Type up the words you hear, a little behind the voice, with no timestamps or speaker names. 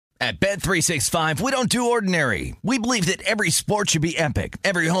At Bet365, we don't do ordinary. We believe that every sport should be epic.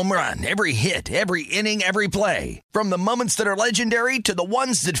 Every home run, every hit, every inning, every play. From the moments that are legendary to the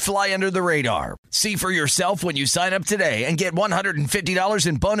ones that fly under the radar. See for yourself when you sign up today and get $150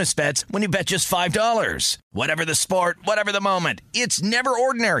 in bonus bets when you bet just $5. Whatever the sport, whatever the moment, it's never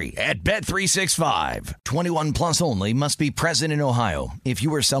ordinary at Bet365. 21 plus only. Must be present in Ohio. If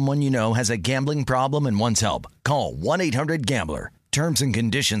you or someone you know has a gambling problem and wants help, call 1-800-GAMBLER. Terms and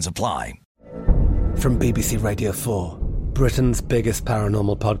conditions apply. From BBC Radio 4, Britain's biggest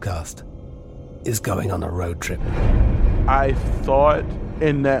paranormal podcast is going on a road trip. I thought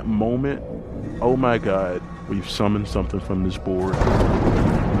in that moment, oh my God, we've summoned something from this board.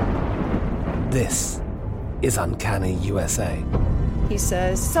 This is Uncanny USA. He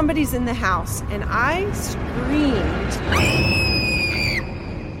says, somebody's in the house, and I screamed.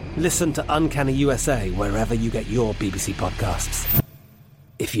 Listen to Uncanny USA wherever you get your BBC podcasts,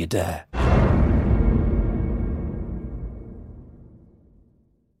 if you dare.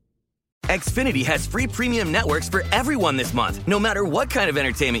 Xfinity has free premium networks for everyone this month, no matter what kind of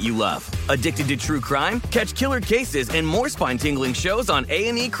entertainment you love. Addicted to true crime? Catch killer cases and more spine-tingling shows on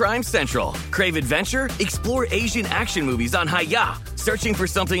A&E Crime Central. Crave adventure? Explore Asian action movies on Hi-YAH. Searching for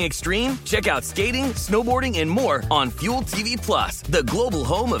something extreme? Check out skating, snowboarding, and more on Fuel TV Plus, the global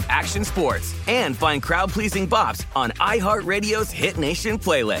home of action sports. And find crowd-pleasing bops on iHeartRadio's Hit Nation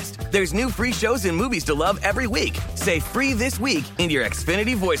playlist. There's new free shows and movies to love every week. Say free this week in your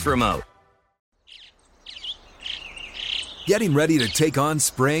Xfinity voice remote. Getting ready to take on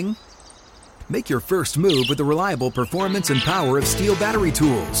spring? Make your first move with the reliable performance and power of Steel battery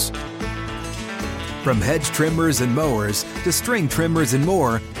tools. From hedge trimmers and mowers to string trimmers and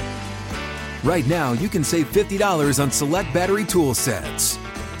more, right now you can save $50 on select battery tool sets.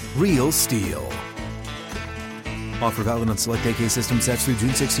 Real Steel. Offer valid on select AK system sets through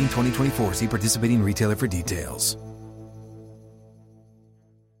June 16, 2024. See participating retailer for details.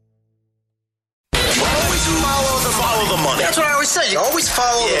 Follow the money. That's what I always say. You always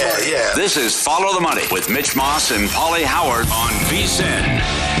follow the money. Yeah. This is Follow the Money with Mitch Moss and Paulie Howard on VSiN.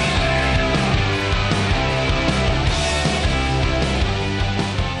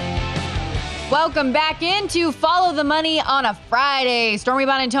 Welcome back into Follow the Money on a Friday. Stormy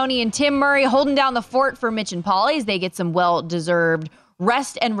Buonantony and Tim Murray holding down the fort for Mitch and Paulie as they get some well-deserved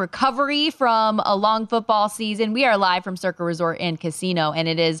rest and recovery from a long football season. We are live from Circa Resort and Casino, and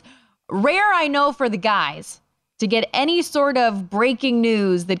it is rare, I know, for the guys to get any sort of breaking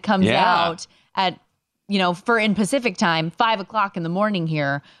news that comes out at, for in Pacific time, 5 o'clock in the morning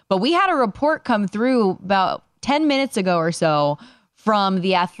here. But we had a report come through about 10 minutes ago or so from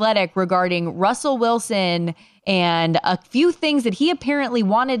The Athletic regarding Russell Wilson and a few things that he apparently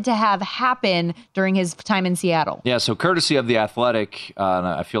wanted to have happen during his time in Seattle. Yeah, so courtesy of The Athletic,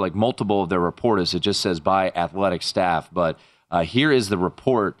 I feel like multiple of their reporters, it just says by athletic staff, but here is the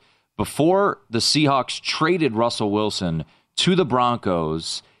report. Before the Seahawks traded Russell Wilson to the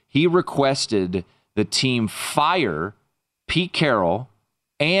Broncos, he requested the team fire Pete Carroll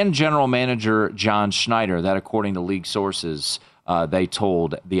and general manager John Schneider. That, according to league sources, they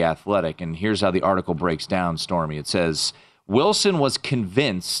told The Athletic. And here's how the article breaks down, Stormy. It says, Wilson was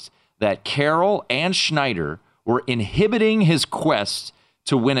convinced that Carroll and Schneider were inhibiting his quest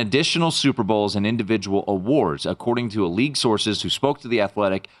to win additional Super Bowls and individual awards, according to league sources who spoke to The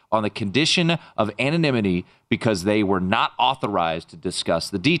Athletic on the condition of anonymity because they were not authorized to discuss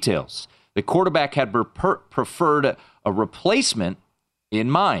the details. The quarterback had preferred a replacement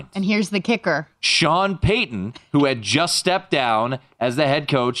in mind. And here's the kicker. Sean Payton, who had just stepped down as the head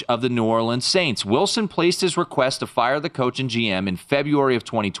coach of the New Orleans Saints. Wilson placed his request to fire the coach and GM in February of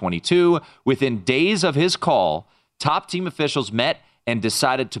 2022. Within days of his call, top team officials met and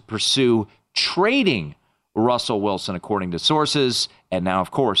decided to pursue trading Russell Wilson, according to sources. And now,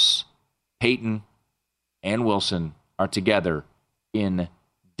 of course, Peyton and Wilson are together in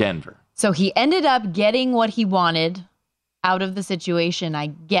Denver. So he ended up getting what he wanted out of the situation, I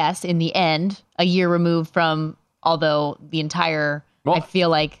guess, in the end, a year removed from, although the entire, I feel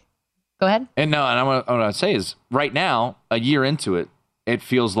like, go ahead. And what I say is, right now, a year into it, it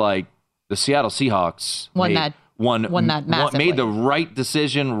feels like the Seattle Seahawks won that massively. Made the right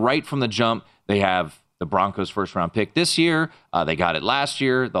decision right from the jump. They have the Broncos' first-round pick this year. They got it last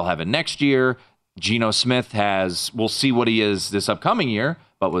year. They'll have it next year. Geno Smith we'll see what he is this upcoming year,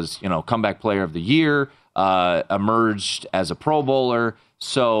 but was, comeback player of the year, emerged as a Pro Bowler.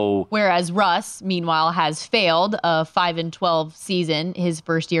 So, whereas Russ, meanwhile, has failed a 5-12 season his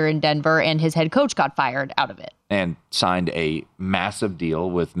first year in Denver, and his head coach got fired out of it. And signed a massive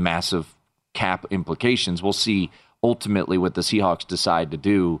deal with massive cap implications. We'll see ultimately what the Seahawks decide to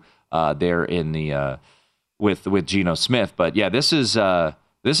do there in the with Geno Smith. But yeah, this is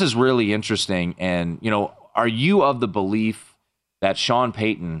really interesting. And are you of the belief that Sean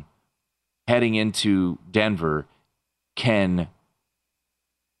Payton heading into Denver can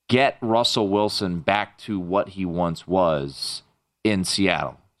get Russell Wilson back to what he once was in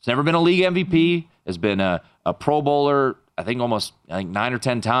Seattle? He's never been a league MVP, has been a Pro Bowler, I think 9 or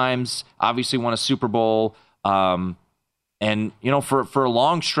 10 times, obviously won a Super Bowl. And, for a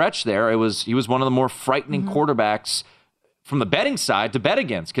long stretch there, he was one of the more frightening quarterbacks from the betting side to bet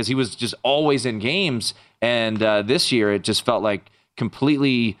against, because he was just always in games. And this year, it just felt like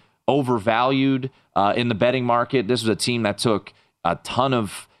completely overvalued in the betting market. This was a team that took a ton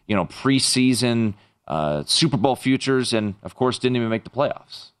of preseason Super Bowl futures and, of course, didn't even make the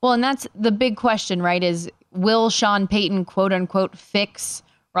playoffs. Well, and that's the big question, right, is will Sean Payton, quote unquote, fix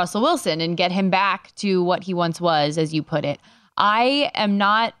Russell Wilson and get him back to what he once was, as you put it? I am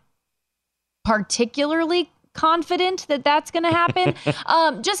not particularly confident that that's going to happen,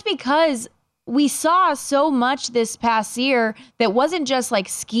 just because we saw so much this past year that wasn't just like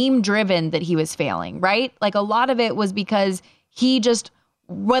scheme driven that he was failing, right? Like a lot of it was because he just,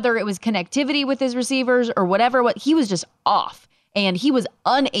 whether it was connectivity with his receivers or whatever, he was just off, and he was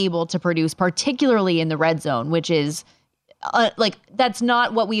unable to produce, particularly in the red zone, which is that's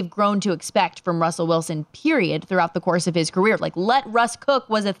not what we've grown to expect from Russell Wilson, period, throughout the course of his career. Like, let Russ cook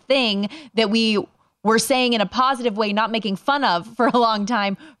was a thing that we were saying in a positive way, not making fun of for a long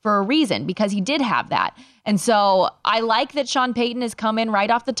time, for a reason, because he did have that. And so I like that Sean Payton has come in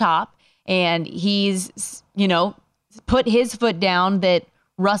right off the top, and he's, put his foot down that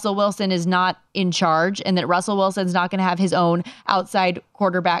Russell Wilson is not in charge, and that Russell Wilson's not going to have his own outside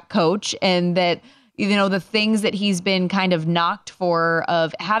quarterback coach, and that, the things that he's been kind of knocked for,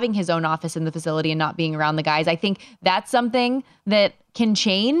 of having his own office in the facility and not being around the guys. I think that's something that can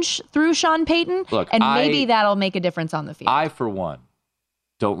change through Sean Payton. Look, and maybe that'll make a difference on the field. I, for one,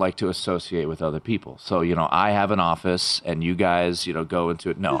 don't like to associate with other people. So, I have an office and you guys, go into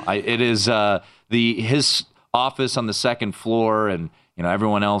it. No, it is his office on the second floor, and,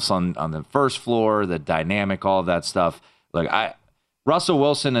 everyone else on the first floor, the dynamic, all of that stuff. Look, Russell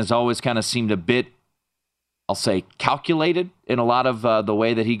Wilson has always kind of seemed a bit, I'll say, calculated in a lot of the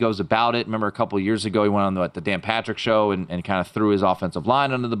way that he goes about it. Remember a couple of years ago, he went on the Dan Patrick show and kind of threw his offensive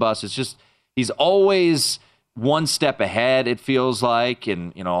line under the bus. It's just, he's always one step ahead, it feels like,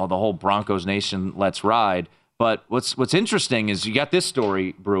 and, the whole Broncos Nation, let's ride. But what's interesting is you got this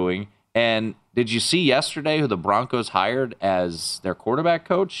story brewing, and did you see yesterday who the Broncos hired as their quarterback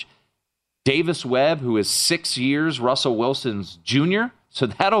coach? Davis Webb, who is 6 years Russell Wilson's junior. So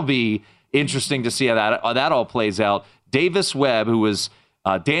that'll be interesting to see how that all plays out. Davis Webb, who was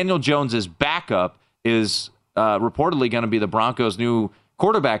Daniel Jones's backup, is reportedly going to be the Broncos' new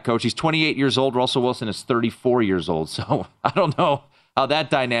quarterback coach. He's 28 years old. Russell Wilson is 34 years old. So I don't know how that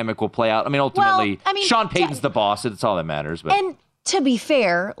dynamic will play out. I mean, ultimately, Sean Payton's the boss. It's all that matters. But. And to be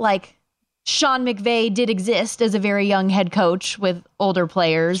fair, Sean McVay did exist as a very young head coach with older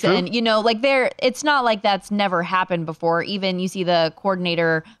players. And, it's not like that's never happened before. Even you see the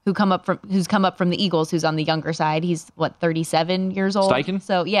coordinator who's come up from the Eagles, who's on the younger side. He's 37 years old. Steichen?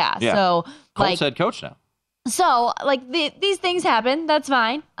 So, yeah. So, Colts head coach now. So, these things happen. That's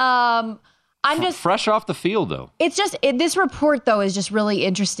fine. I'm just fresh off the field, though. It's just this report, though, is just really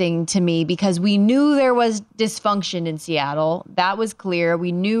interesting to me because we knew there was dysfunction in Seattle. That was clear.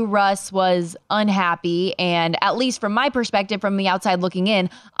 We knew Russ was unhappy. And at least from my perspective, from the outside looking in,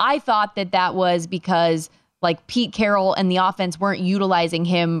 I thought that was because Pete Carroll and the offense weren't utilizing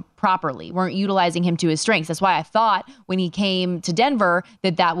him properly, weren't utilizing him to his strengths. That's why I thought when he came to Denver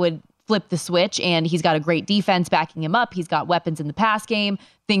that would flip the switch, and he's got a great defense backing him up. He's got weapons in the pass game.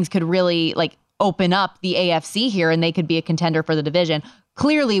 Things could really open up the AFC here, and they could be a contender for the division.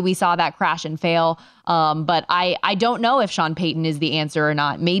 Clearly, we saw that crash and fail. But I don't know if Sean Payton is the answer or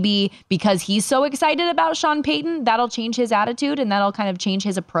not. Maybe because he's so excited about Sean Payton, that'll change his attitude and that'll kind of change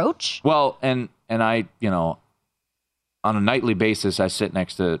his approach. Well, and I, on a nightly basis, I sit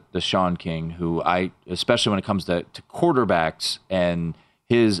next to the Sean King, who especially when it comes to quarterbacks and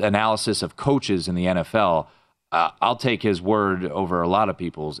his analysis of coaches in the NFL, I'll take his word over a lot of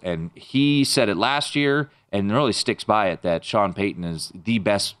people's. And he said it last year and really sticks by it that Sean Payton is the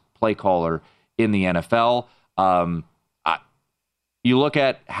best play caller in the NFL. You look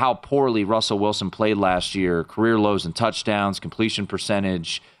at how poorly Russell Wilson played last year, career lows in touchdowns, completion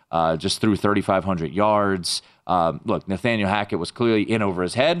percentage, just threw 3,500 yards. Look, Nathaniel Hackett was clearly in over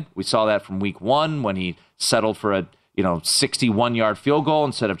his head. We saw that from week one when he settled for a 61-yard field goal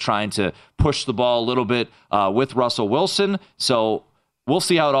instead of trying to push the ball a little bit with Russell Wilson. So we'll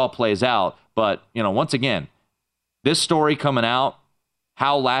see how it all plays out. But, once again, this story coming out,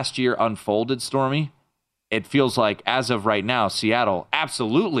 how last year unfolded, Stormy, it feels like as of right now, Seattle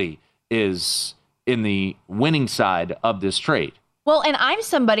absolutely is in the winning side of this trade. Well, and I'm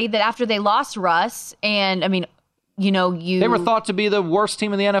somebody that after they lost Russ, and they were thought to be the worst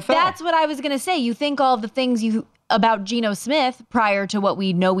team in the NFL. That's what I was going to say. You think all of the things about Geno Smith prior to what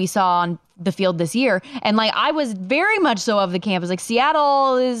we saw on the field this year. And I was very much so of the camp. I was like,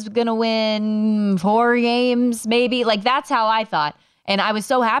 Seattle is going to win 4 games, maybe. That's how I thought. And I was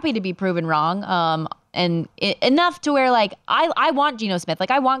so happy to be proven wrong. Enough to where I want Geno Smith.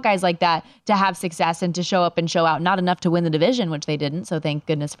 I want guys like that to have success and to show up and show out. Not enough to win the division, which they didn't. So thank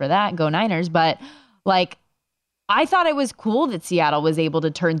goodness for that. Go Niners. But I thought it was cool that Seattle was able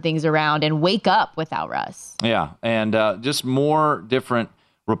to turn things around and wake up without Russ. Yeah. And just more different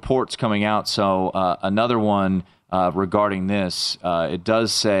reports coming out. So another one regarding this, it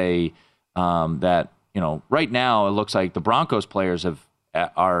does say that, right now it looks like the Broncos players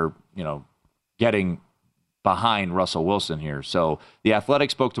are getting behind Russell Wilson here. So the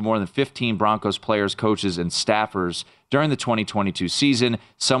Athletic spoke to more than 15 Broncos players, coaches, and staffers during the 2022 season.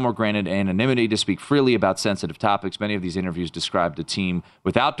 Some were granted anonymity to speak freely about sensitive topics. Many of these interviews described a team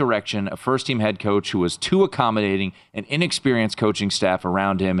without direction, a first-team head coach who was too accommodating, an inexperienced coaching staff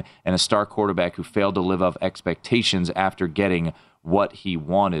around him, and a star quarterback who failed to live up expectations after getting what he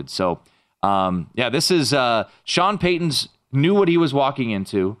wanted. So, this is Sean Payton's knew what he was walking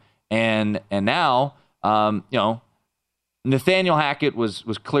into, and now, Nathaniel Hackett was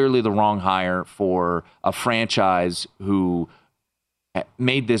clearly the wrong hire for a franchise who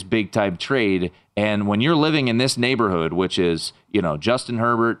made this big-time trade. And when you're living in this neighborhood, which is, Justin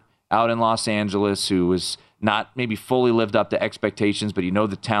Herbert out in Los Angeles, who was not maybe fully lived up to expectations, but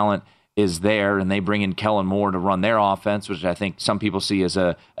the talent is there, and they bring in Kellen Moore to run their offense, which I think some people see as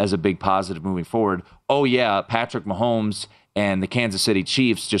a big positive moving forward. Oh, yeah, Patrick Mahomes and the Kansas City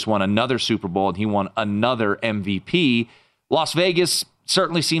Chiefs just won another Super Bowl, and he won another MVP. Las Vegas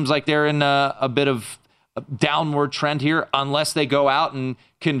certainly seems like they're in a bit of a downward trend here, unless they go out and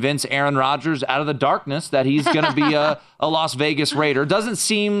convince Aaron Rodgers out of the darkness that he's going to be a Las Vegas Raider. Doesn't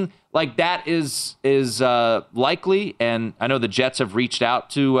seem like that is likely, and I know the Jets have reached out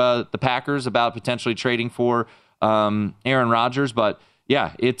to the Packers about potentially trading for Aaron Rodgers, but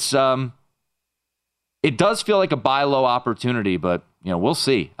yeah, it does feel like a buy low opportunity, but we'll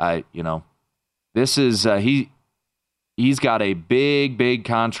see. This is he's got a big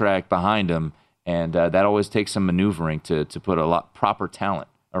contract behind him, and that always takes some maneuvering to put a lot proper talent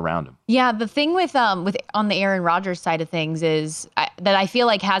around him. Yeah, the thing with on the Aaron Rodgers side of things is that I feel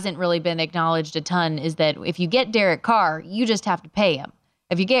like hasn't really been acknowledged a ton is that if you get Derek Carr, you just have to pay him.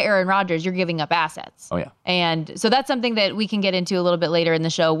 If you get Aaron Rodgers, you're giving up assets. Oh, yeah. And so that's something that we can get into a little bit later in the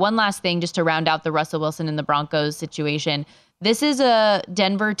show. One last thing, just to round out the Russell Wilson and the Broncos situation. This is a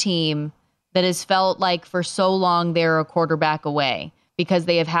Denver team that has felt like for so long they're a quarterback away because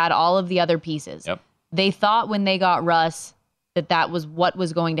they have had all of the other pieces. Yep. They thought when they got Russ that was what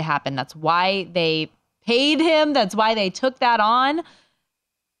was going to happen. That's why they paid him. That's why they took that on.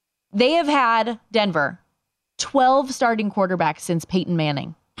 They have had Denver 12 starting quarterbacks since Peyton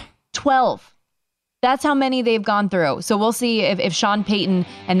Manning. 12. That's how many they've gone through. So we'll see if Sean Payton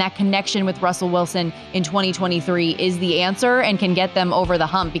and that connection with Russell Wilson in 2023 is the answer and can get them over the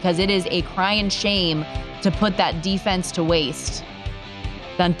hump, because it is a crying shame to put that defense to waste.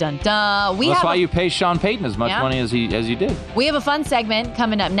 Dun, dun, dun. That's why you pay Sean Payton as much money as you did. We have a fun segment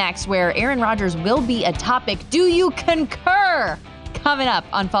coming up next where Aaron Rodgers will be a topic. Do you concur? Coming up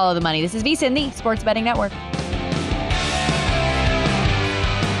on Follow the Money. This is VSiN, the Sports Betting Network.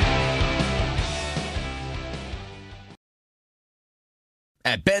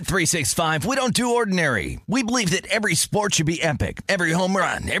 At Bet365, we don't do ordinary. We believe that every sport should be epic. Every home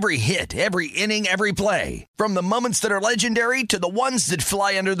run, every hit, every inning, every play. From the moments that are legendary to the ones that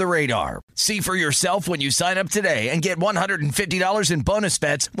fly under the radar. See for yourself when you sign up today and get $150 in bonus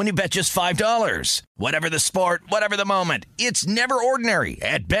bets when you bet just $5. Whatever the sport, whatever the moment, it's never ordinary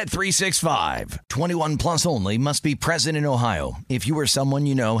at Bet365. 21 plus only. Must be present in Ohio. If you or someone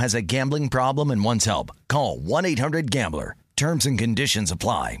you know has a gambling problem and wants help, call 1-800-GAMBLER. Terms and conditions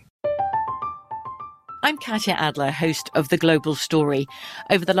apply. I'm Katya Adler, host of The Global Story.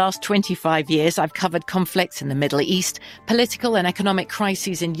 Over the last 25 years, I've covered conflicts in the Middle East, political and economic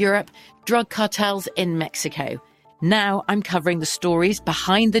crises in Europe, drug cartels in Mexico. Now I'm covering the stories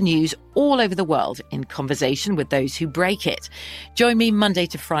behind the news all over the world in conversation with those who break it. Join me Monday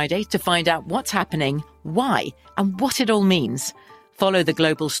to Friday to find out what's happening, why, and what it all means. Follow The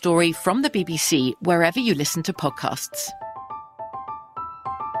Global Story from the BBC wherever you listen to podcasts.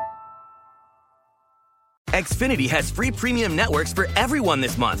 Xfinity has free premium networks for everyone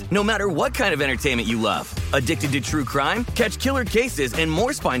this month, no matter what kind of entertainment you love. Addicted to true crime? Catch killer cases and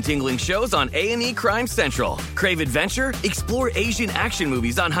more spine-tingling shows on A&E Crime Central. Crave adventure? Explore Asian action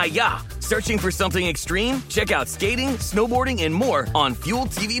movies on Hi-YAH. Searching for something extreme? Check out skating, snowboarding, and more on Fuel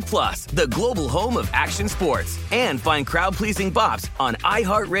TV Plus, the global home of action sports. And find crowd-pleasing bops on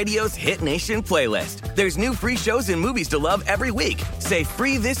iHeartRadio's Hit Nation playlist. There's new free shows and movies to love every week. Say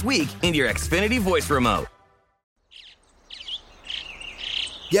free this week in your Xfinity voice remote.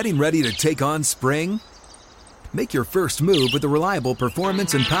 Getting ready to take on spring? Make your first move with the reliable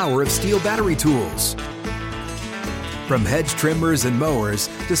performance and power of Steel battery tools. From hedge trimmers and mowers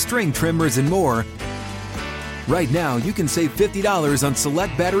to string trimmers and more, right now you can save $50 on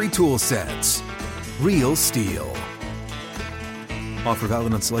select battery tool sets. Real Steel. Offer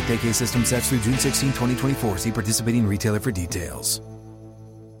valid on select AK system sets through June 16, 2024. See participating retailer for details.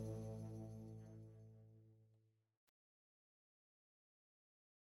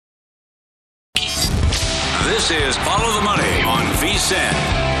 This is Follow the Money on VSiN.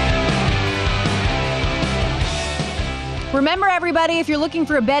 Remember, everybody, if you're looking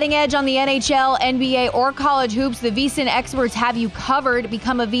for a betting edge on the NHL, NBA, or college hoops, the VSiN experts have you covered.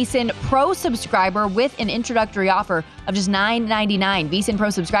 Become a VSiN Pro subscriber with an introductory offer of just $9.99. VSiN Pro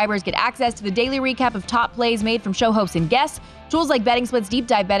subscribers get access to the daily recap of top plays made from show hosts and guests, tools like betting splits, deep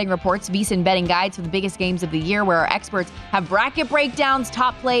dive betting reports, VSiN betting guides for the biggest games of the year, where our experts have bracket breakdowns,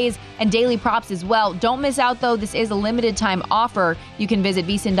 top plays, and daily props as well. Don't miss out, though. This is a limited time offer. You can visit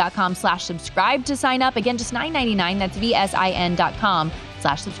vsin.com/subscribe to sign up. Again, just $9.99. That's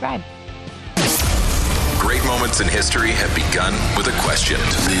VSIN.com/subscribe. Great moments in history have begun with a question.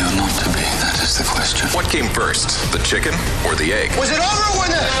 To be or not to be, that is the question. What came first, the chicken or the egg? Was it over when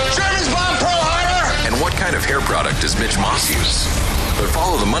the Germans bombed Pearl Harbor? And what kind of hair product does Mitch Moss use? But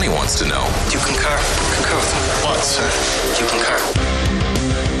Follow the Money wants to know. Do you concur? Concur with what, sir? Do you concur?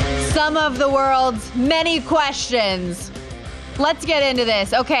 Some of the world's many questions. Let's get into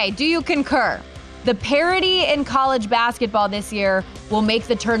this. Okay, do you concur? The parity in college basketball this year will make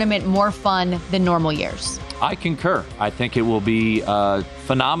the tournament more fun than normal years. I concur. I think it will be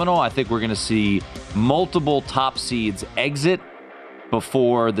phenomenal. I think we're going to see multiple top seeds exit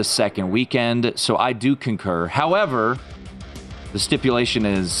before the second weekend. So I do concur. However, the stipulation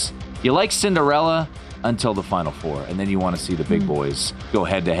is you like Cinderella until the Final Four, and then you want to see the big boys go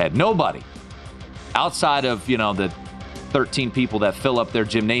head-to-head. Nobody outside of, the 13 people that fill up their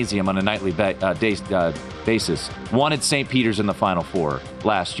gymnasium on a nightly basis wanted St. Peter's in the Final Four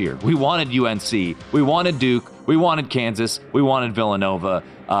last year. We wanted UNC. We wanted Duke. We wanted Kansas. We wanted Villanova.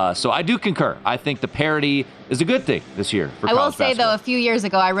 So I do concur. I think the parity is a good thing this year for college I will say, basketball. though, a few years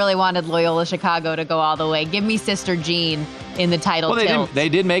ago, I really wanted Loyola Chicago to go all the way. Give me Sister Jean in the title tilt. They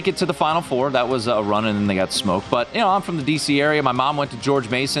did make it to the Final Four. That was a run, and then they got smoked. But, I'm from the D.C. area. My mom went to George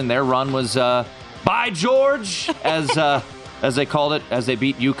Mason. Their run was by George, as they called it, as they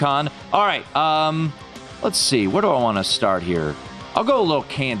beat UConn. All right, let's see. Where do I want to start here? I'll go a little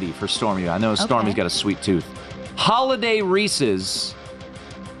candy for Stormy. I know Stormy's got a sweet tooth. Holiday Reese's,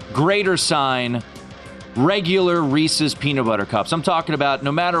 greater sign, regular Reese's peanut butter cups. I'm talking about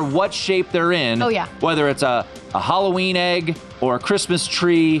no matter what shape they're in. Oh, yeah. Whether it's a Halloween egg or a Christmas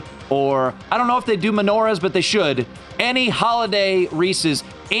tree, or I don't know if they do menorahs, but they should. Any holiday Reese's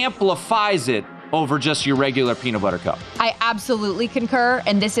amplifies it over just your regular peanut butter cup. I absolutely concur,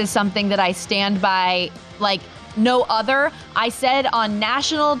 and this is something that I stand by like no other. I said on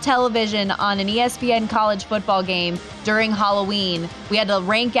national television on an ESPN college football game during Halloween, we had to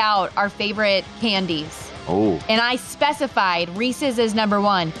rank out our favorite candies. Oh. And I specified Reese's as number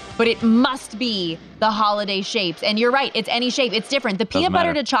one, but it must be the holiday shapes. And you're right, it's any shape. It's different. The peanut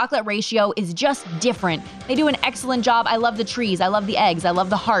butter to chocolate ratio is just different. They do an excellent job. I love the trees. I love the eggs. I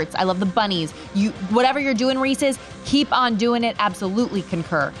love the hearts. I love the bunnies. Whatever you're doing, Reese's, keep on doing it. Absolutely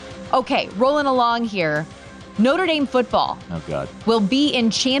concur. Okay, rolling along here. Notre Dame football will be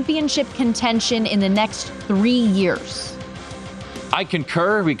in championship contention in the next 3 years. I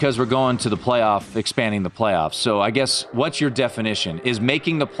concur because we're going to the playoff, expanding the playoffs. So I guess what's your definition? Is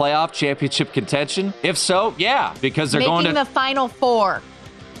making the playoff championship contention? If so, yeah, because they're going to making the Final Four.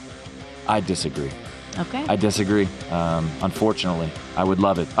 I disagree. Okay. I disagree. Unfortunately, I would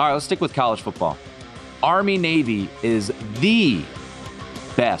love it. All right, let's stick with college football. Army-Navy is the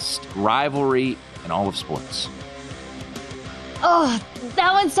best rivalry in all of sports. Oh,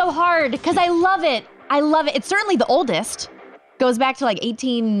 that one's so hard because I love it. It's certainly the oldest. Goes back to like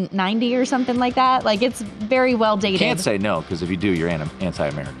 1890 or something like that. Like, it's very well dated. Can't say no, because if you do, you're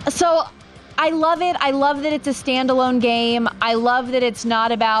anti-American. So I love it. I love that it's a standalone game. I love that it's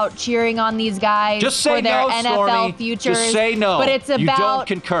not about cheering on these guys for their NFL futures. Just say no. But it's about you don't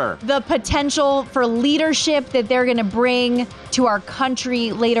concur. The potential for leadership that they're going to bring to our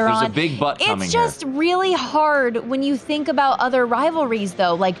country later on. There's a big butt coming It's just really hard when you think about other rivalries,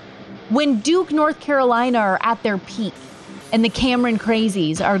 though. Like when Duke, North Carolina are at their peak and the Cameron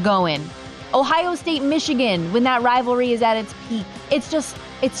Crazies are going. Ohio State, Michigan, when that rivalry is at its peak. It's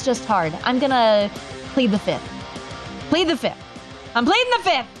just hard. I'm going to plead the fifth. Plead the fifth. I'm pleading the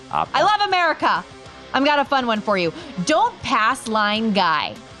fifth. I love America. I've got a fun one for you. Don't pass line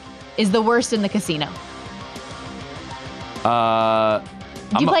guy is the worst in the casino.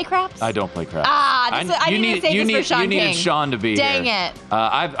 Do you play craps? I don't play craps. I need to say this for Sean King. You needed Sean to be Dang here. it.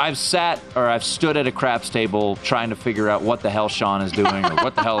 I've stood at a craps table trying to figure out what the hell Sean is doing or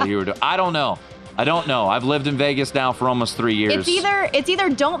what the hell you were doing. I don't know. I've lived in Vegas now for almost 3 years. It's either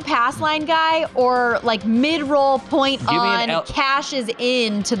don't pass line guy or like mid-roll point on cashes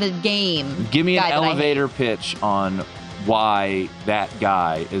in to the game. Give me an elevator pitch on why that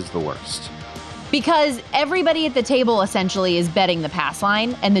guy is the worst. Because everybody at the table essentially is betting the pass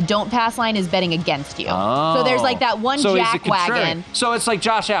line, and the don't pass line is betting against you. Oh. So there's like that one jack wagon. So it's like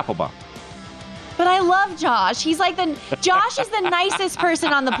Josh Applebaum. But I love Josh. Josh is the nicest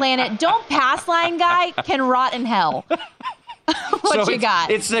person on the planet. Don't pass line guy can rot in hell. What you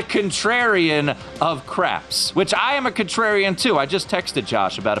got? It's the contrarian of craps, which I am a contrarian too. I just texted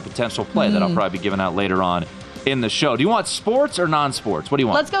Josh about a potential play that I'll probably be giving out later on in the show. Do you want sports or non-sports? What do you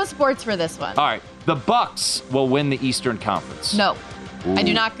want? Let's go sports for this one. All right. The Bucks will win the Eastern Conference. No. Ooh. I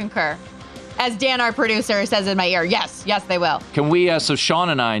do not concur. As Dan, our producer, says in my ear, yes, they will. Can we, so Sean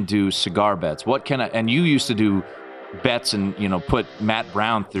and I do cigar bets. And you used to do bets and, put Matt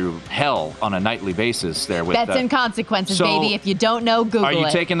Brown through hell on a nightly basis there. With Bets and consequences, baby. If you don't know, Google it. Are you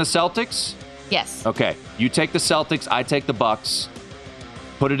taking the Celtics? Yes. Okay. You take the Celtics, I take the Bucks.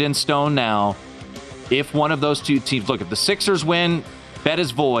 Put it in stone now. If one of those two teams, look, if the Sixers win, bet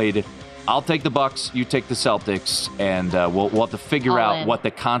is void. I'll take the Bucks, you take the Celtics, and we'll have to figure out what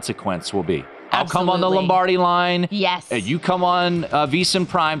the consequence will be. Absolutely. I'll come on the Lombardi line. Yes. You come on VSiN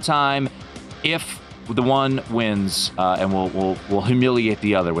Primetime if the one wins, and we'll humiliate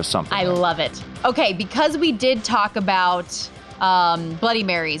the other with something. I love it. Okay, because we did talk about Bloody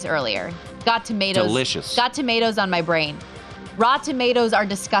Marys earlier. Got tomatoes. Delicious. Got tomatoes on my brain. Raw tomatoes are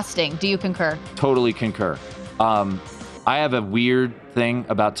disgusting. Do you concur? Totally concur. I have a weird thing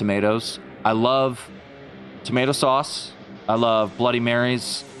about tomatoes. I love tomato sauce. I love Bloody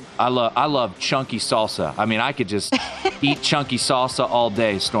Marys. I love chunky salsa. I mean, I could just eat chunky salsa all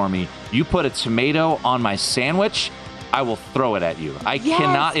day, Stormy. You put a tomato on my sandwich, I will throw it at you. I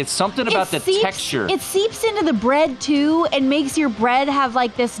cannot. It's something about the texture. It seeps into the bread, too, and makes your bread have,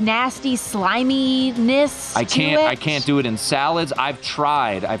 like, this nasty sliminess I can't do it in salads. I've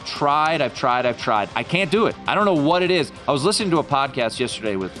tried. I can't do it. I don't know what it is. I was listening to a podcast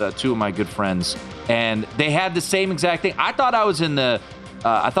yesterday with two of my good friends, and they had the same exact thing. I thought I was in the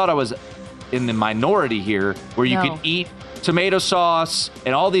minority here, where you could eat tomato sauce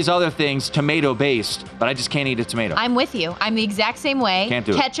and all these other things tomato-based, but I just can't eat a tomato. I'm with you. I'm the exact same way. Can't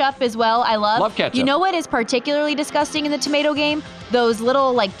do it. Ketchup as well, I love. Love ketchup. You know what is particularly disgusting in the tomato game? Those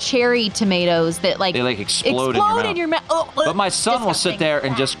little, like, cherry tomatoes that, like, they, like, explode in your mouth. But my son will sit there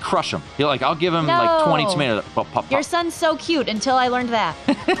and just crush them. I'll give him, like, 20 tomatoes. Pop, pop. Your son's so cute until I learned that.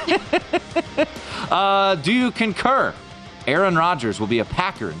 Do you concur? Aaron Rodgers will be a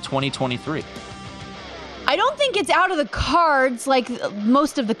Packer in 2023. I don't think it's out of the cards like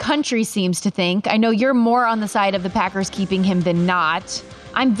most of the country seems to think. I know you're more on the side of the Packers keeping him than not.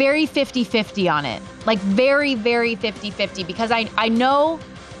 I'm very 50-50 on it. Like, very, very 50-50, because I know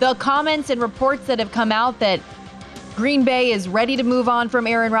the comments and reports that have come out that Green Bay is ready to move on from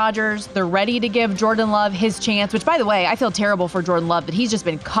Aaron Rodgers. They're ready to give Jordan Love his chance, which, by the way, I feel terrible for Jordan Love that he's just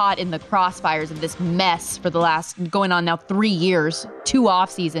been caught in the crossfires of this mess for the last going on now 3 years, 2 off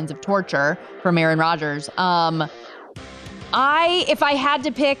seasons of torture from Aaron Rodgers. If I had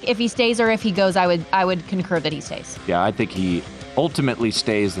to pick if he stays or if he goes, I would concur that he stays. Yeah, I think he ultimately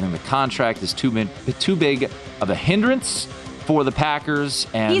stays. I think the contract is too big of a hindrance for the Packers.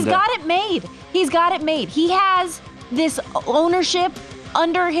 And he's got it made. He has this ownership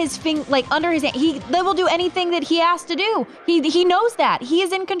under his hand. They will do anything that he has to do. He knows that. He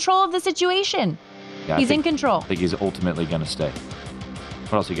is in control of the situation. Yeah, he's in control. I think he's ultimately going to stay.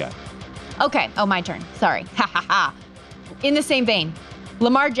 What else you got? Okay. Oh, my turn. Sorry. Ha ha ha. In the same vein,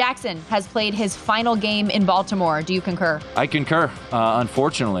 Lamar Jackson has played his final game in Baltimore. Do you concur? I concur.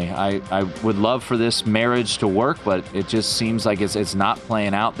 Unfortunately, I would love for this marriage to work, but it just seems like it's not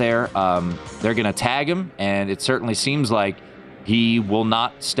playing out there. They're going to tag him, and it certainly seems like he will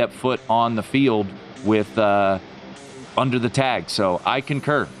not step foot on the field with under the tag. So I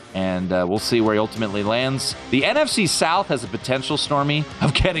concur, and we'll see where he ultimately lands. The NFC South has a potential, Stormy,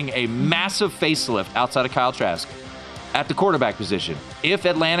 of getting a massive facelift outside of Kyle Trask at the quarterback position. If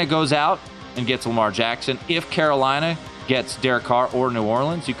Atlanta goes out and gets Lamar Jackson, if Carolina gets Derek Carr or New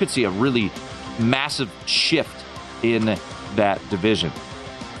Orleans, you could see a really massive shift in that division.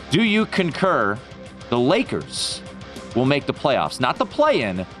 Do you concur the Lakers will make the playoffs? Not the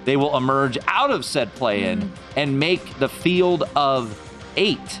play-in. They will emerge out of said play-in and make the field of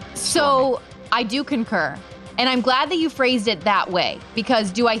 8. So I do concur. And I'm glad that you phrased it that way, because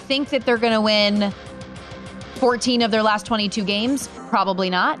do I think that they're going to win 14 of their last 22 games? Probably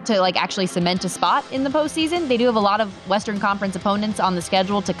not, to actually cement a spot in the postseason. They do have a lot of Western Conference opponents on the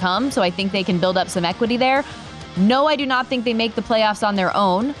schedule to come, so I think they can build up some equity there. No, I do not think they make the playoffs on their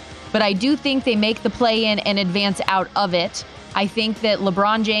own, but I do think they make the play-in and advance out of it. I think that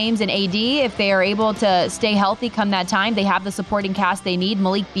LeBron James and AD, if they are able to stay healthy come that time, they have the supporting cast they need.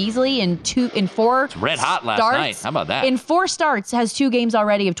 Malik Beasley in 4 It's red hot last starts, night. How about that? In 4 starts, has 2 games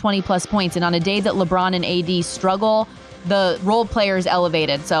already of 20-plus points. And on a day that LeBron and AD struggle, the role players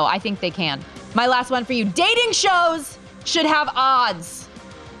elevated. So I think they can. My last one for you. Dating shows should have odds.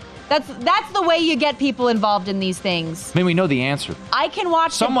 That's the way you get people involved in these things. I mean, we know the answer. I can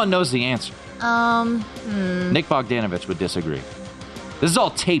watch Someone knows the answer. Nick Bogdanovich would disagree. This is all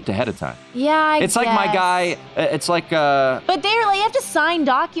taped ahead of time. Yeah, It's like my guy. It's like. But they're you have to sign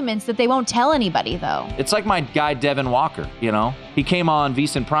documents that they won't tell anybody, though. It's like my guy Devin Walker. He came on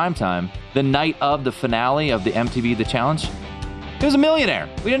VSiN Primetime the night of the finale of the MTV The Challenge. He was a millionaire.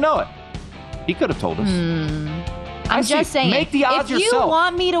 We didn't know it. He could have told us. I'm just saying. Make the odds if yourself. you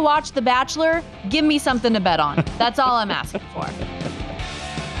want me to watch The Bachelor, give me something to bet on. That's all I'm asking for.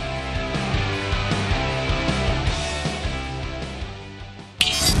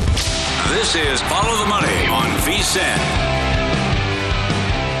 This is Follow the Money on VSiN.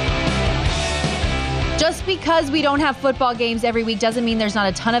 Just because we don't have football games every week doesn't mean there's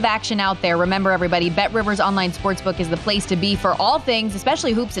not a ton of action out there. Remember, everybody, BetRivers Online Sportsbook is the place to be for all things,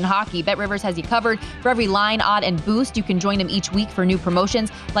 especially hoops and hockey. BetRivers has you covered for every line, odd, and boost. You can join them each week for new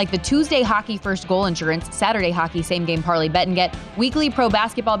promotions like the Tuesday Hockey First Goal Insurance, Saturday Hockey Same Game Parlay Bet and Get, Weekly Pro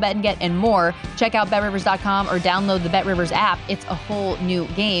Basketball Bet and Get, and more. Check out BetRivers.com or download the BetRivers app. It's a whole new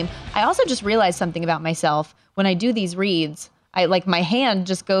game. I also just realized something about myself. When I do these reads, my hand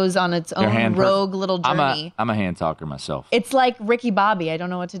just goes on its own rogue little journey. I'm a hand talker myself. It's like Ricky Bobby. I don't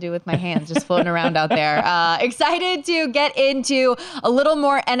know what to do with my hands, just floating around out there. Excited to get into a little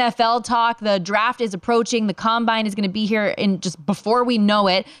more NFL talk. The draft is approaching. The combine is going to be here in just before we know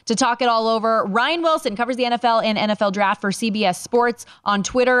it. To talk it all over, Ryan Wilson covers the NFL and NFL draft for CBS Sports on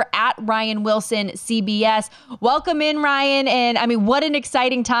Twitter at Ryan Wilson CBS. Welcome in, Ryan. And what an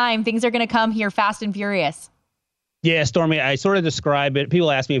exciting time. Things are going to come here fast and furious. Yeah, Stormy, I sort of describe it.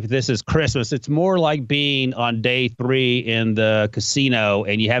 People ask me if this is Christmas. It's more like being on day 3 in the casino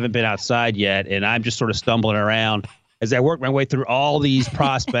and you haven't been outside yet. And I'm just sort of stumbling around as I work my way through all these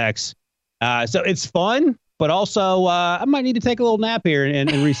prospects. So it's fun, but also I might need to take a little nap here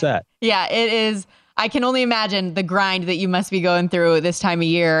and reset. Yeah, it is. I can only imagine the grind that you must be going through this time of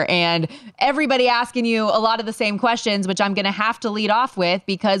year, and everybody asking you a lot of the same questions, which I'm going to have to lead off with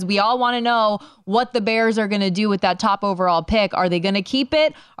because we all want to know what the Bears are going to do with that top overall pick. Are they going to keep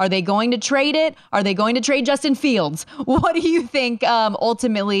it? Are they going to trade it? Are they going to trade Justin Fields? What do you think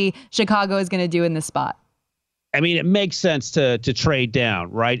ultimately Chicago is going to do in this spot? It makes sense to trade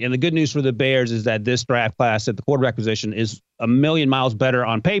down, right? And the good news for the Bears is that this draft class at the quarterback position is a million miles better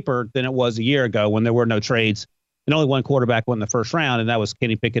on paper than it was a year ago when there were no trades and only one quarterback went in the first round, and that was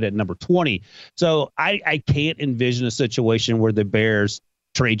Kenny Pickett at number 20. So I can't envision a situation where the Bears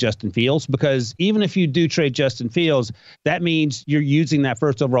trade Justin Fields, because even if you do trade Justin Fields, that means you're using that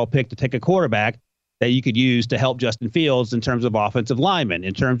first overall pick to take a quarterback that you could use to help Justin Fields in terms of offensive linemen,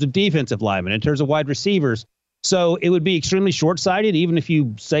 in terms of defensive linemen, in terms of wide receivers. So it would be extremely short-sighted, even if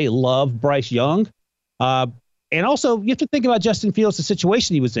you, say, love Bryce Young. And also, you have to think about Justin Fields, the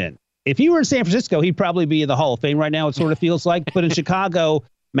situation he was in. If he were in San Francisco, he'd probably be in the Hall of Fame right now, it sort of feels like. But in Chicago,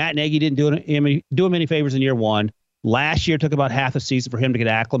 Matt Nagy didn't do him any favors in year one. Last year took about half a season for him to get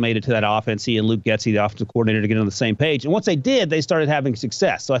acclimated to that offense. He and Luke Getsy, the offensive coordinator, to get on the same page. And once they did, they started having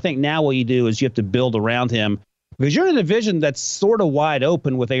success. So I think now what you do is you have to build around him, because you're in a division that's sort of wide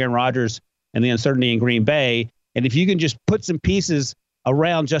open with Aaron Rodgers and the uncertainty in Green Bay. And if you can just put some pieces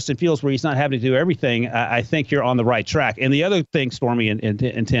around Justin Fields where he's not having to do everything, I think you're on the right track. And the other thing, Stormy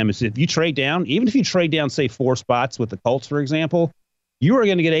and Tim, is if you trade down, even if you trade down, say, 4 spots with the Colts, for example, you are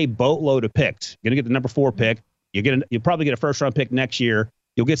going to get a boatload of picks. You're going to get the number 4 pick. You'll probably get a first-round pick next year.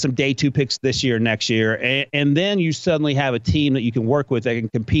 You'll get some day 2 picks this year, next year. And then you suddenly have a team that you can work with that can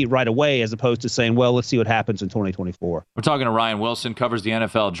compete right away, as opposed to saying, well, let's see what happens in 2024. We're talking to Ryan Wilson, covers the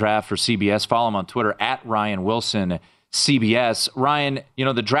NFL draft for CBS. Follow him on Twitter at Ryan Wilson CBS. Ryan,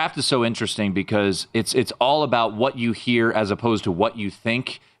 the draft is so interesting because it's all about what you hear as opposed to what you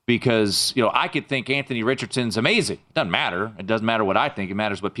think. Because, I could think Anthony Richardson's amazing. It doesn't matter. It doesn't matter what I think. It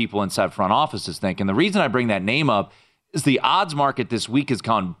matters what people inside front offices think. And the reason I bring that name up is the odds market this week has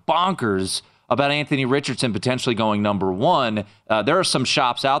gone bonkers about Anthony Richardson potentially going number 1. There are some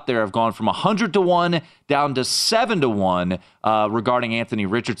shops out there have gone from 100-1 down to 7-1 regarding Anthony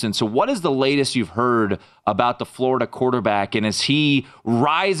Richardson. So what is the latest you've heard about the Florida quarterback, and is he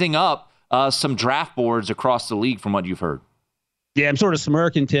rising up some draft boards across the league from what you've heard? Yeah, I'm sort of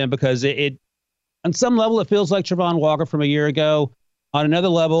smirking, Tim, because it on some level it feels like Travon Walker from a year ago. On another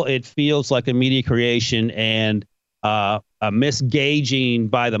level, it feels like a media creation and a misgauging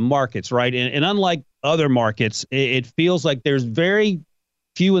by the markets, right? And unlike other markets, it feels like there's very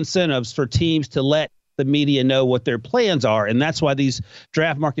few incentives for teams to let the media know what their plans are. And that's why these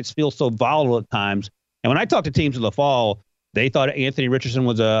draft markets feel so volatile at times. And when I talk to teams in the fall, they thought Anthony Richardson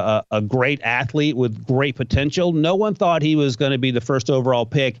was a great athlete with great potential. No one thought he was going to be the first overall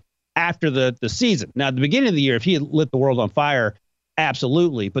pick after the season. Now, at the beginning of the year, if he had lit the world on fire,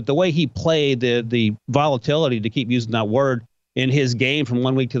 absolutely. But the way he played, the volatility, to keep using that word, in his game from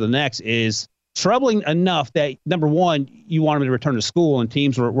one week to the next is troubling enough that, number one, you want him to return to school, and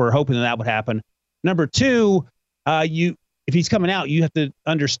teams were hoping that would happen. Number two, if he's coming out, you have to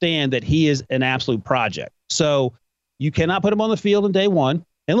understand that he is an absolute project. So you cannot put him on the field in day one.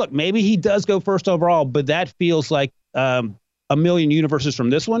 And look, maybe he does go first overall, but that feels like a million universes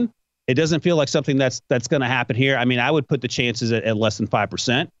from this one. It doesn't feel like something that's going to happen here. I mean, I would put the chances at less than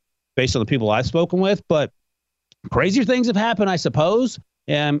 5% based on the people I've spoken with. But crazier things have happened, I suppose,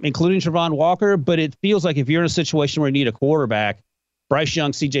 including Travon Walker. But it feels like if you're in a situation where you need a quarterback, Bryce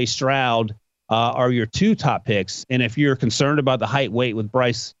Young, C.J. Stroud are your 2 top picks. And if you're concerned about the height weight with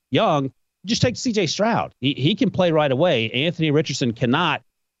Bryce Young, just take C.J. Stroud. He can play right away. Anthony Richardson cannot,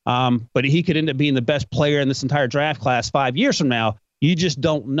 but he could end up being the best player in this entire draft class 5 years from now. You just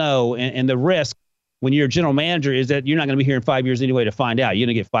don't know. And the risk when you're a general manager is that you're not going to be here in 5 years anyway to find out. You're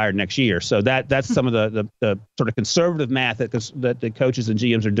going to get fired next year. So that's some of the sort of conservative math that the coaches and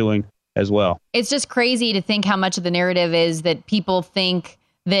GMs are doing as well. It's just crazy to think how much of the narrative is that people think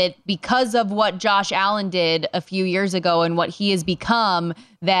that because of what Josh Allen did a few years ago and what he has become,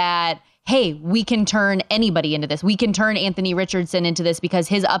 that, hey, we can turn anybody into this. We can turn Anthony Richardson into this because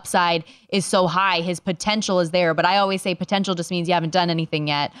his upside is so high. His potential is there. But I always say potential just means you haven't done anything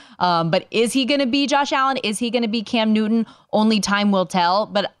yet. But is he going to be Josh Allen? Is he going to be Cam Newton? Only time will tell.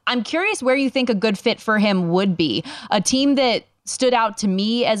 But I'm curious where you think a good fit for him would be. A team that stood out to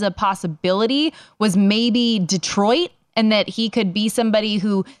me as a possibility was maybe Detroit, and that he could be somebody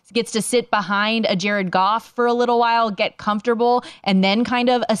who gets to sit behind a Jared Goff for a little while, get comfortable, and then kind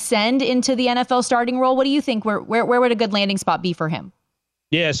of ascend into the NFL starting role. What do you think? Where would a good landing spot be for him?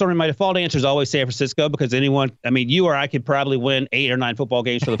 Yeah, sorry, my default answer is always San Francisco, because you or I could probably win 8 or 9 football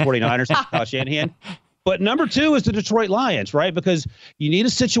games for the 49ers and Kyle Shanahan. But number 2 is the Detroit Lions, right? Because you need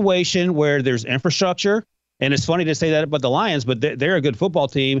a situation where there's infrastructure. And it's funny to say that about the Lions, but they're a good football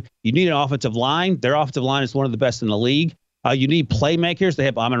team. You need an offensive line. Their offensive line is one of the best in the league. You need playmakers. They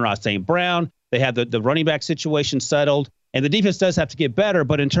have Amon-Ra St. Brown. They have the running back situation settled. And the defense does have to get better,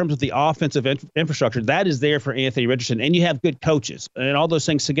 but in terms of the offensive infrastructure, that is there for Anthony Richardson. And you have good coaches. And all those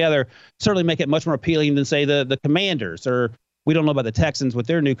things together certainly make it much more appealing than, say, the Commanders. Or we don't know about the Texans with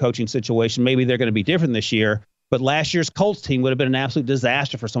their new coaching situation. Maybe they're going to be different this year. But last year's Colts team would have been an absolute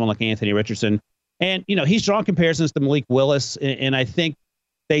disaster for someone like Anthony Richardson. And, he's drawn comparisons to Malik Willis, and I think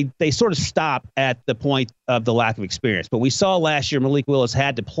they sort of stop at the point of the lack of experience. But we saw last year Malik Willis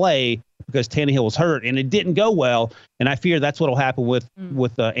had to play because Tannehill was hurt, and it didn't go well. And I fear that's what will happen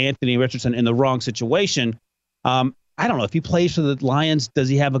with Anthony Richardson in the wrong situation. I don't know. If he plays for the Lions, does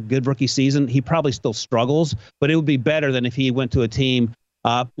he have a good rookie season? He probably still struggles, but it would be better than if he went to a team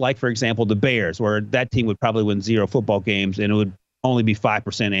like, for example, the Bears, where that team would probably win 0 football games, and it would only be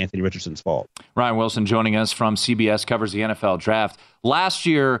 5% Anthony Richardson's fault. Ryan Wilson joining us from CBS, covers the NFL draft. Last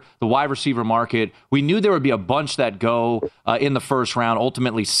year, the wide receiver market, we knew there would be a bunch that go in the first round.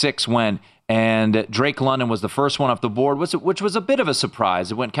 Ultimately, 6 went. And Drake London was the first one off the board, which was a bit of a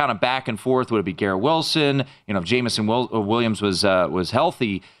surprise. It went kind of back and forth. Would it be Garrett Wilson? If Jamison Williams was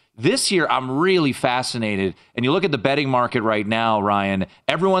healthy. This year, I'm really fascinated. And you look at the betting market right now, Ryan,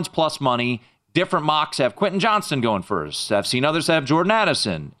 everyone's plus money. Different mocks have Quentin Johnston going first. I've seen others have Jordan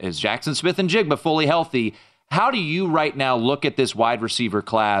Addison. Is Jackson Smith-Njigba fully healthy? How do you right now look at this wide receiver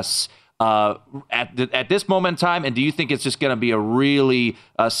class at this moment in time, and do you think it's just going to be a really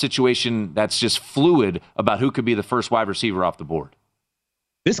situation that's just fluid about who could be the first wide receiver off the board?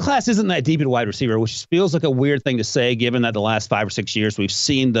 This class isn't that deep at wide receiver, which feels like a weird thing to say, given that the last 5 or 6 years we've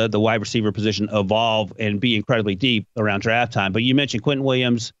seen the wide receiver position evolve and be incredibly deep around draft time. But you mentioned Quentin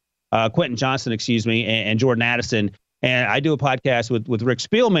Johnston, and Jordan Addison. And I do a podcast with Rick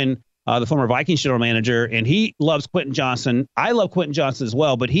Spielman, the former Vikings general manager, and he loves Quentin Johnston. I love Quentin Johnston as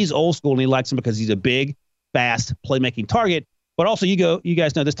well, but he's old school and he likes him because he's a big, fast, playmaking target. But also, you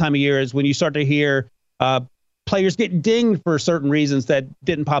guys know this time of year is when you start to hear players get dinged for certain reasons that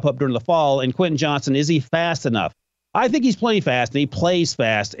didn't pop up during the fall. And Quentin Johnston, is he fast enough? I think he's plenty fast, and he plays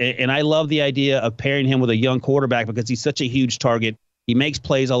fast. And I love the idea of pairing him with a young quarterback because he's such a huge target. He makes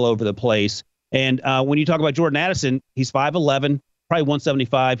plays all over the place. And when you talk about Jordan Addison, he's 5'11", probably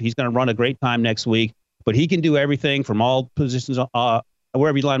 175. He's going to run a great time next week. But he can do everything from all positions,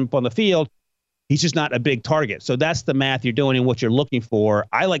 wherever you line up on the field. He's just not a big target. So that's the math you're doing and what you're looking for.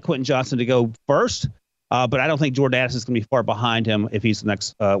 I like Quentin Johnston to go first, but I don't think Jordan Addison is going to be far behind him if he's the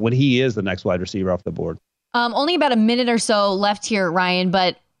next when he is the next wide receiver off the board. Only about a minute or so left here, Ryan,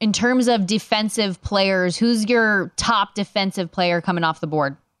 but in terms of defensive players, who's your top defensive player coming off the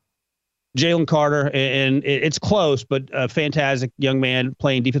board? Jalen Carter, and it's close, but a fantastic young man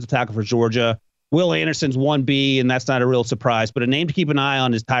playing defensive tackle for Georgia. Will Anderson's 1B, and that's not a real surprise, but a name to keep an eye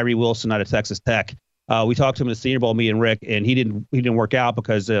on is Tyree Wilson out of Texas Tech. We talked to him at the Senior Bowl, me and Rick, and he didn't work out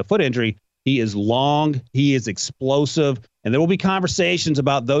because of foot injury. He is long, he is explosive, and there will be conversations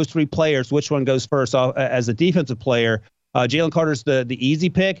about those three players, which one goes first as a defensive player. Jalen Carter's the easy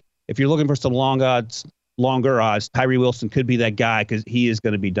pick. If you're looking for some longer odds, Tyree Wilson could be that guy because he is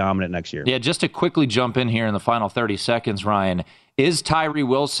going to be dominant next year. Yeah, just to quickly jump in here in the final 30 seconds, Ryan, is Tyree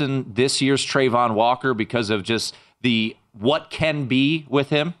Wilson this year's Trayvon Walker because of just the what can be with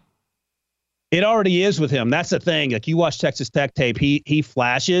him? It already is with him. That's the thing. Like, you watch Texas Tech tape, he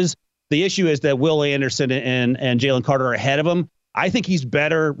flashes. The issue is that Will Anderson and Jalen Carter are ahead of him. I think he's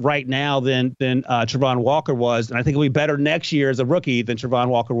better right now than Trayvon Walker was, and I think he'll be better next year as a rookie than Trayvon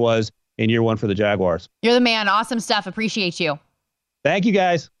Walker was in year one for the Jaguars. You're the man. Awesome stuff. Appreciate you. Thank you,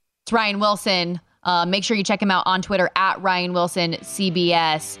 guys. It's Ryan Wilson. Make sure you check him out on Twitter at Ryan Wilson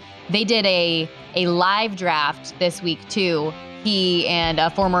CBS. They did a live draft this week, too. He and a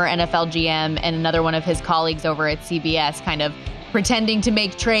former NFL GM and another one of his colleagues over at CBS kind of pretending to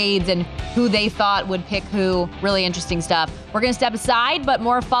make trades and who they thought would pick who. Really interesting stuff. We're going to step aside, but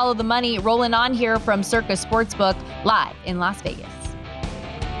more Follow the Money rolling on here from Circa Sportsbook live in Las Vegas.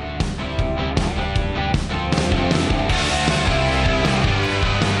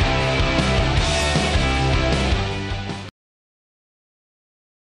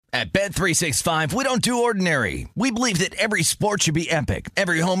 At Bet365, we don't do ordinary. We believe that every sport should be epic.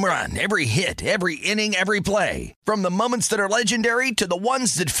 Every home run, every hit, every inning, every play. From the moments that are legendary to the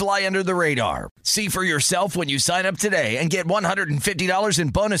ones that fly under the radar. See for yourself when you sign up today and get $150 in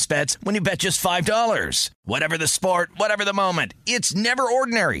bonus bets when you bet just $5. Whatever the sport, whatever the moment, it's never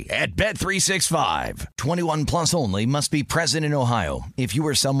ordinary at Bet365. 21 plus only. Must be present in Ohio. If you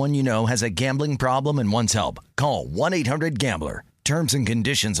or someone you know has a gambling problem and wants help, call 1-800-GAMBLER. Terms and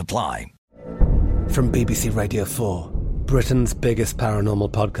conditions apply. From BBC Radio 4, Britain's biggest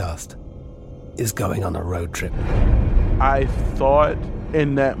paranormal podcast is going on a road trip. I thought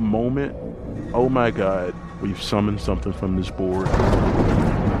in that moment, oh my God, we've summoned something from this board.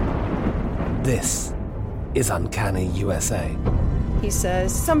 This is Uncanny USA. He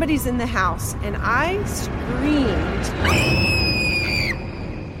says, somebody's in the house, and I screamed.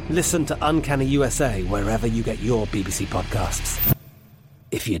 Listen to Uncanny USA wherever you get your BBC podcasts,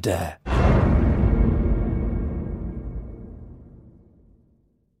 if you dare.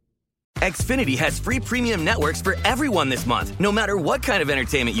 Xfinity has free premium networks for everyone this month, no matter what kind of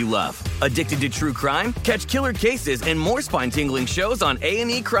entertainment you love. Addicted to true crime? Catch killer cases and more spine-tingling shows on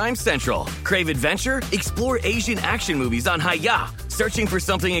A&E Crime Central. Crave adventure? Explore Asian action movies on Hi-YAH. Searching for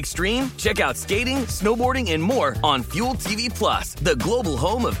something extreme? Check out skating, snowboarding, and more on Fuel TV Plus, the global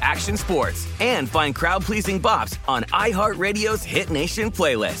home of action sports. And find crowd-pleasing bops on iHeartRadio's Hit Nation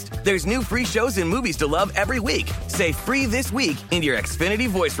playlist. There's new free shows and movies to love every week. Say free this week in your Xfinity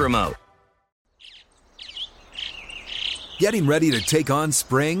voice remote. Getting ready to take on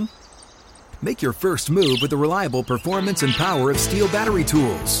spring? Make your first move with the reliable performance and power of Steel battery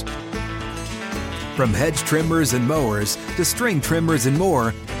tools. From hedge trimmers and mowers to string trimmers and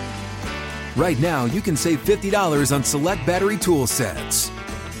more, right now you can save $50 on select battery tool sets.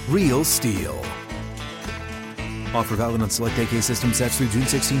 Real Steel. Offer valid on select AK system sets through June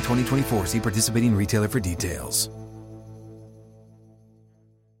 16, 2024. See participating retailer for details.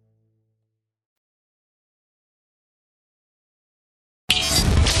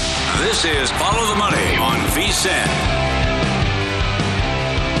 This is Follow the Money on VSiN.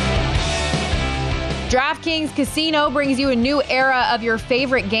 DraftKings Casino brings you a new era of your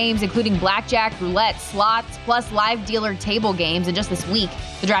favorite games, including blackjack, roulette, slots, plus live dealer table games. And just this week,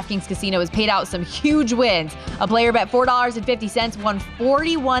 the DraftKings Casino has paid out some huge wins. A player bet $4.50 won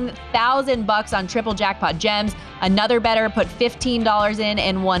 $41,000 on triple jackpot gems. Another bettor put $15 in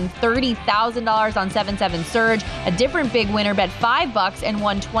and won $30,000 on 7-7 surge. A different big winner bet $5 and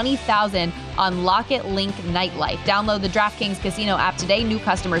won $20,000 on Locket Link Nightlife. Download the DraftKings Casino app today. New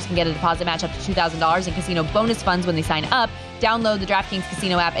customers can get a deposit match up to $2,000 in casino bonus funds when they sign up. Download the DraftKings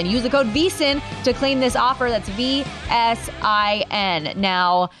Casino app and use the code VSiN to claim this offer. That's VSIN.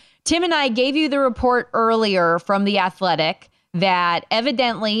 Now, Tim and I gave you the report earlier from The Athletic that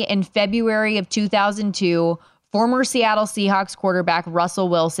evidently in February of 2002, former Seattle Seahawks quarterback Russell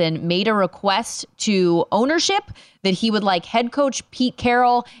Wilson made a request to ownership that he would like head coach Pete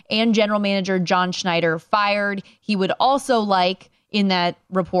Carroll and general manager John Schneider fired. He would also like, in that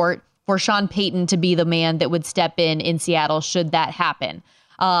report, for Sean Payton to be the man that would step in Seattle should that happen.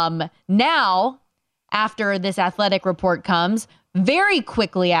 Now, after this Athletic report comes, very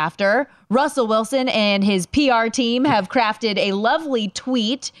quickly after, Russell Wilson and his PR team have crafted a lovely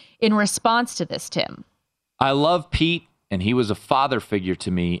tweet in response to this, Tim. I love Pete, and he was a father figure to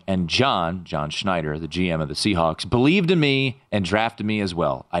me, and John Schneider, the GM of the Seahawks, believed in me and drafted me as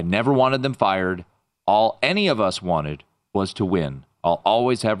well. I never wanted them fired. All any of us wanted was to win. I'll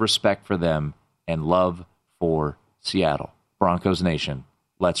always have respect for them and love for Seattle. Broncos Nation,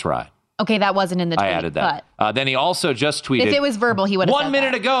 let's ride. Okay, that wasn't in the tweet. I added that. Then he also just tweeted. If it was verbal, he would have said 1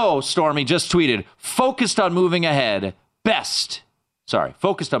 minute ago, Stormy just tweeted, focused on moving ahead,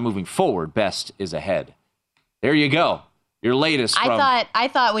 focused on moving forward, best is ahead. There you go. Your latest from I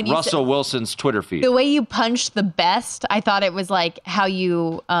thought when you Russell Wilson's Twitter feed. The way you punched the best, I thought it was like how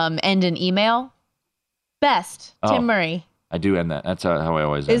you end an email. Best, Tim Murray. I do end that. That's how I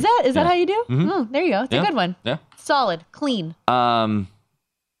always end. Is that how you do? Mm-hmm. Oh, there you go. It's a good one. Yeah. Solid, clean.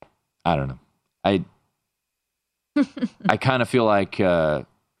 I don't know. I kind of feel like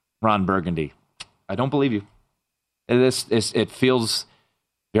Ron Burgundy. I don't believe you. It feels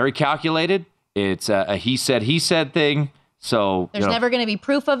very calculated. It's a he said thing. So there's never going to be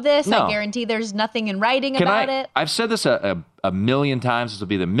proof of this. No. I guarantee there's nothing in writing about it. I've said this a million times. This will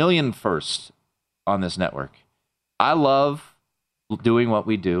be the 1,000,001st on this network. I love doing what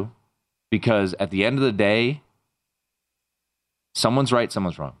we do because at the end of the day, someone's right,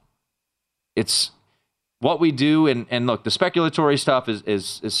 someone's wrong. It's what we do, and look, the speculatory stuff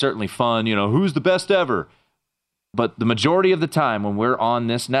is certainly fun. You know, who's the best ever? But the majority of the time when we're on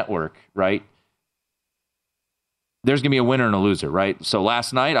this network, right, there's going to be a winner and a loser, right? So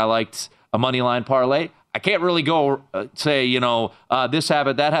last night I liked a money line parlay. I can't really go say, this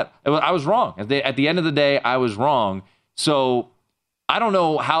happened, that happened. I was wrong. At the end of the day, I was wrong. So I don't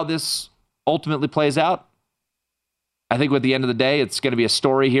know how this ultimately plays out. I think at the end of the day, it's going to be a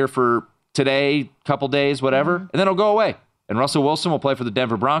story here for today, couple days, whatever, and then it'll go away. And Russell Wilson will play for the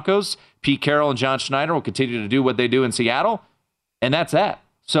Denver Broncos. Pete Carroll and John Schneider will continue to do what they do in Seattle. And that's that.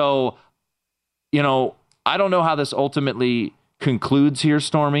 So, I don't know how this ultimately concludes here,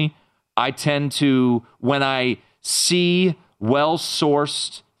 Stormy. I tend to, when I see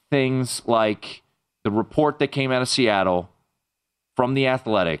well-sourced things like the report that came out of Seattle from The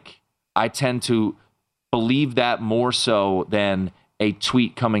Athletic, I tend to believe that more so than a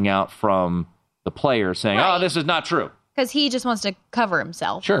tweet coming out from the player saying, right. Oh, this is not true. Because he just wants to cover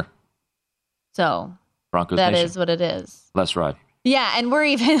himself. Sure. So Broncos that Nation. is what it is. Let's ride. Yeah, and we're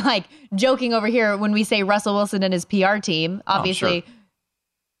even joking over here when we say Russell Wilson and his PR team. Obviously,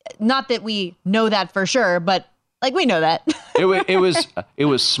 not that we know that for sure, but we know that. it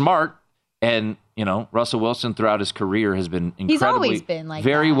was smart, and Russell Wilson throughout his career has been incredibly, he's always been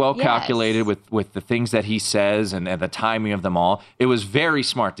very that. well Yes. calculated with the things that he says and the timing of them all. It was very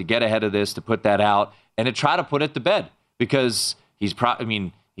smart to get ahead of this, to put that out, and to try to put it to bed because it's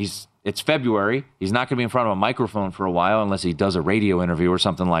February. He's not going to be in front of a microphone for a while unless he does a radio interview or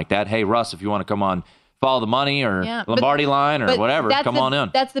something like that. Hey, Russ, if you want to come on Follow the Money or Lombardi Line or whatever. Come on in.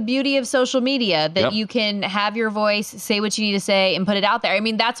 That's the beauty of social media, that you can have your voice, say what you need to say, and put it out there. I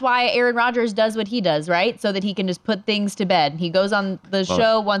mean, that's why Aaron Rodgers does what he does, right? So that he can just put things to bed. He goes on the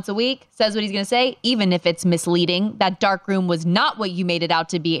show once a week, says what he's going to say, even if it's misleading. That dark room was not what you made it out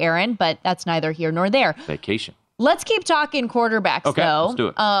to be, Aaron, but that's neither here nor there. Vacation. Let's keep talking quarterbacks, though. Let's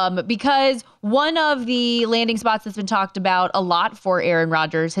do it. Because one of the landing spots that's been talked about a lot for Aaron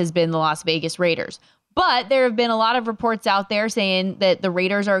Rodgers has been the Las Vegas Raiders. But there have been a lot of reports out there saying that the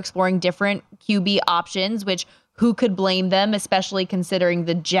Raiders are exploring different QB options, which who could blame them, especially considering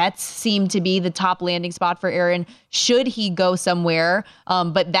the Jets seem to be the top landing spot for Aaron should he go somewhere.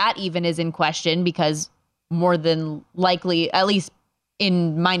 But that even is in question because more than likely, at least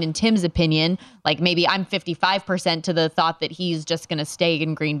in mine and Tim's opinion, like maybe I'm 55% to the thought that he's just going to stay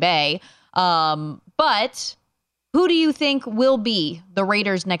in Green Bay. But who do you think will be the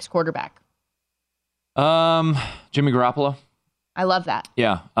Raiders' next quarterback? Jimmy Garoppolo. I love that.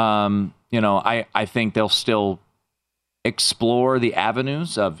 Yeah. I think they'll still explore the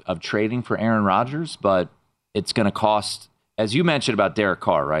avenues of trading for Aaron Rodgers, but it's going to cost, as you mentioned about Derek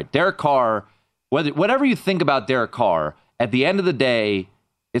Carr, right? Derek Carr, whatever you think about Derek Carr, at the end of the day,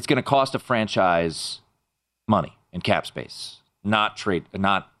 it's going to cost a franchise money and cap space, not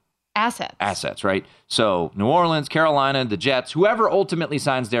assets, right? So New Orleans, Carolina, the Jets, whoever ultimately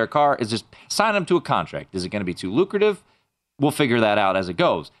signs Derek Carr is just sign him to a contract. Is it going to be too lucrative? We'll figure that out as it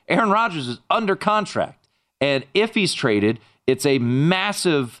goes. Aaron Rodgers is under contract. And if he's traded, it's a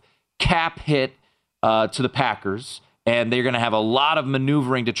massive cap hit to the Packers. And they're going to have a lot of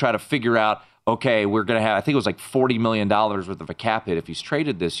maneuvering to try to figure out, okay, we're going to have, I think it was like $40 million worth of a cap hit if he's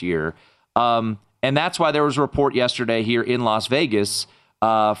traded this year. And that's why there was a report yesterday here in Las Vegas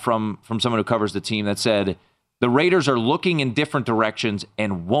from someone who covers the team that said the Raiders are looking in different directions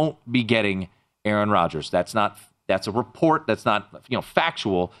and won't be getting Aaron Rodgers. That's a report. That's not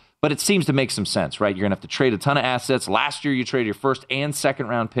factual, but it seems to make some sense, right? You're going to have to trade a ton of assets. Last year, you traded your first and second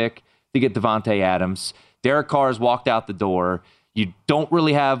round pick to get Devontae Adams. Derek Carr has walked out the door. You don't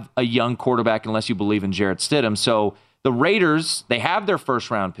really have a young quarterback unless you believe in Jarrett Stidham. So the Raiders, they have their first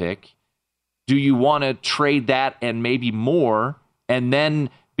round pick. Do you want to trade that and maybe more and then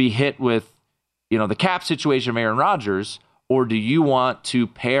be hit with, the cap situation of Aaron Rodgers, or do you want to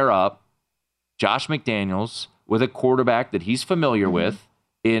pair up Josh McDaniels with a quarterback that he's familiar with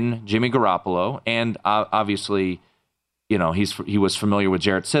in Jimmy Garoppolo, and obviously, he was familiar with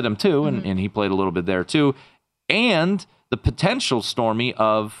Jarrett Stidham too, and he played a little bit there too, and the potential, Stormy,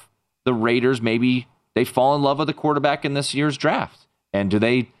 of the Raiders, maybe they fall in love with a quarterback in this year's draft, and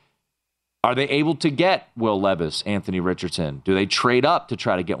are they able to get Will Levis, Anthony Richardson? Do they trade up to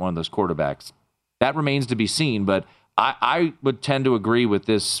try to get one of those quarterbacks? That remains to be seen, but I would tend to agree with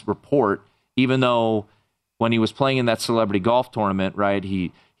this report, even though when he was playing in that celebrity golf tournament, right,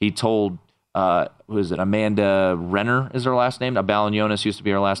 he told, who is it, Amanda Renner is her last name? Balagnonis used to be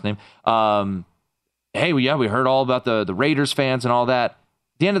her last name. Hey, we heard all about the Raiders fans and all that.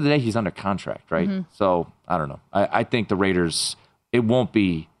 At the end of the day, he's under contract, right? So, I don't know. I think the Raiders, it won't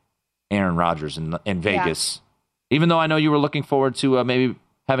be Aaron Rodgers in Vegas, even though I know you were looking forward to maybe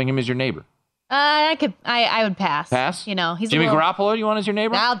having him as your neighbor. I would pass. Pass? He's Jimmy Garoppolo, you want as your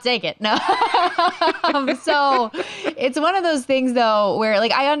neighbor? I'll take it. No. So it's one of those things, though, where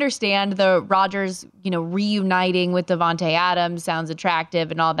I understand the Rodgers, reuniting with Devontae Adams sounds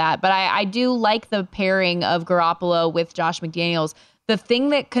attractive and all that. But I do like the pairing of Garoppolo with Josh McDaniels. The thing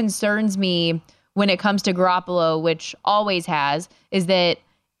that concerns me when it comes to Garoppolo, which always has, is that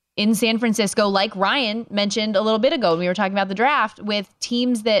in San Francisco, like Ryan mentioned a little bit ago when we were talking about the draft, with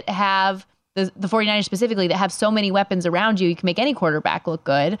teams that have the 49ers specifically that have so many weapons around you can make any quarterback look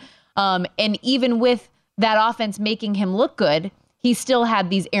good. And even with that offense making him look good, he still had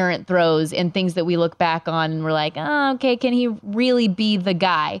these errant throws and things that we look back on and we're like, oh, okay, can he really be the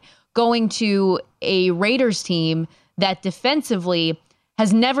guy? Going to a Raiders team that defensively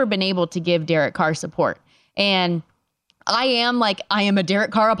has never been able to give Derek Carr support. And I am a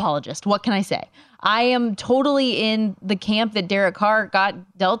Derek Carr apologist. What can I say? I am totally in the camp that Derek Carr got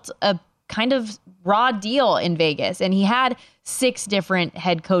dealt a kind of raw deal in Vegas, and he had 6 different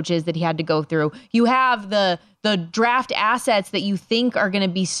head coaches that he had to go through. You have the draft assets that you think are going to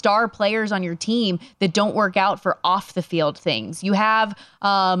be star players on your team that don't work out for off the field things. You have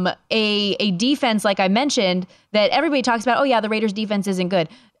a defense, like I mentioned, that everybody talks about. Oh yeah, the Raiders defense isn't good.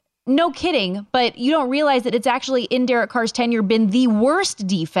 No kidding, but you don't realize that it's actually in Derek Carr's tenure been the worst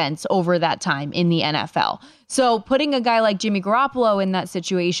defense over that time in the NFL. So putting a guy like Jimmy Garoppolo in that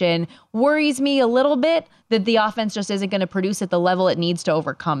situation worries me a little bit that the offense just isn't going to produce at the level it needs to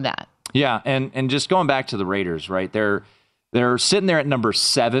overcome that. Yeah, and just going back to the Raiders, right? They're sitting there at number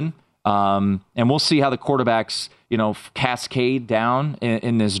 7, and we'll see how the quarterbacks, cascade down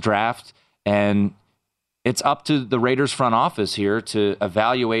in this draft. And it's up to the Raiders front office here to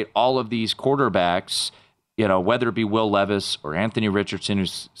evaluate all of these quarterbacks, whether it be Will Levis or Anthony Richardson,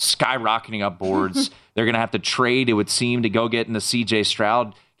 who's skyrocketing up boards. They're going to have to trade, it would seem, to go get in the C.J.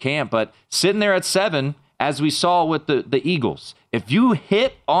 Stroud camp. But sitting there at 7, as we saw with the Eagles, if you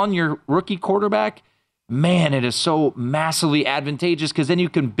hit on your rookie quarterback, man, it is so massively advantageous because then you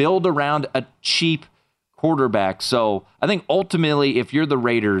can build around a cheap quarterback. So I think ultimately, if you're the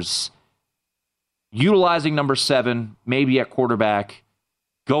Raiders, utilizing number 7, maybe at quarterback,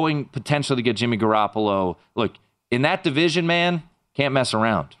 going potentially to get Jimmy Garoppolo. Look, in that division, man, can't mess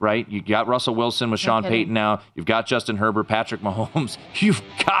around, right? You got Russell Wilson with Sean Payton now. You've got Justin Herbert, Patrick Mahomes. You've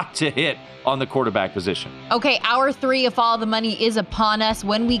got to hit on the quarterback position. Okay, hour 3 of Follow the Money is upon us.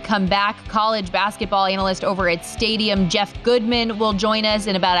 When we come back, college basketball analyst over at Stadium, Jeff Goodman, will join us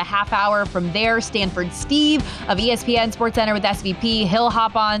in about a half hour from there. Stanford Steve of ESPN SportsCenter with SVP. He'll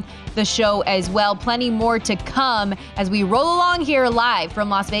hop on the show as well. Plenty more to come as we roll along here live from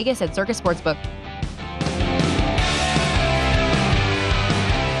Las Vegas at Circus Sportsbook.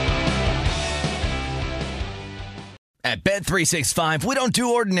 At Bet365, we don't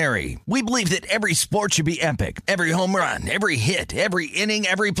do ordinary. We believe that every sport should be epic. Every home run, every hit, every inning,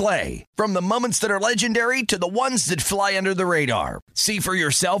 every play. From the moments that are legendary to the ones that fly under the radar. See for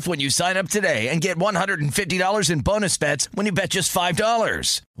yourself when you sign up today and get $150 in bonus bets when you bet just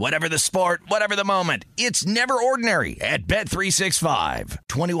 $5. Whatever the sport, whatever the moment, it's never ordinary at Bet365.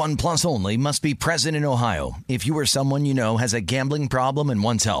 21 plus only. Must be present in Ohio. If you or someone you know has a gambling problem and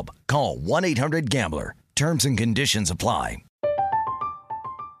wants help, call 1-800-GAMBLER. Terms and conditions apply.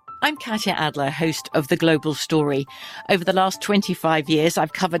 I'm Katya Adler, host of The Global Story. Over the last 25 years,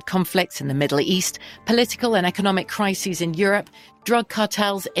 I've covered conflicts in the Middle East, political and economic crises in Europe, drug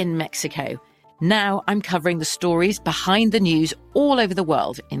cartels in Mexico. Now I'm covering the stories behind the news all over the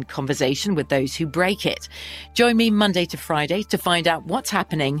world in conversation with those who break it. Join me Monday to Friday to find out what's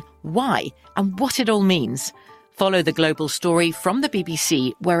happening, why, and what it all means. Follow The Global Story from the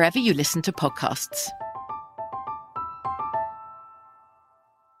BBC wherever you listen to podcasts.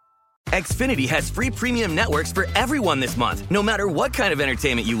 Xfinity has free premium networks for everyone this month, no matter what kind of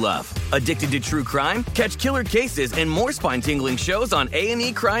entertainment you love. Addicted to true crime? Catch killer cases and more spine-tingling shows on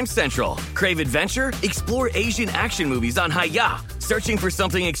A&E Crime Central. Crave adventure? Explore Asian action movies on Hi-YAH. Searching for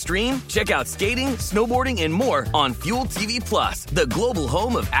something extreme? Check out skating, snowboarding, and more on Fuel TV Plus, the global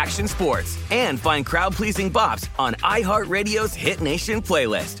home of action sports. And find crowd-pleasing bops on iHeartRadio's Hit Nation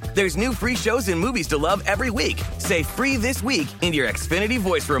playlist. There's new free shows and movies to love every week. Say free this week in your Xfinity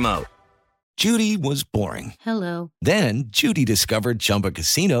voice remote. Judy was boring. Hello. Then Judy discovered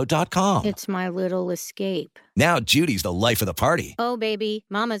ChumbaCasino.com. It's my little escape. Now Judy's the life of the party. Oh, baby,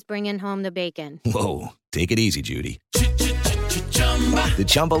 mama's bringing home the bacon. Whoa, take it easy, Judy. The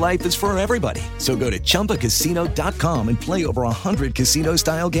Chumba life is for everybody. So go to ChumbaCasino.com and play over 100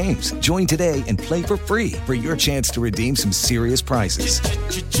 casino-style games. Join today and play for free for your chance to redeem some serious prizes.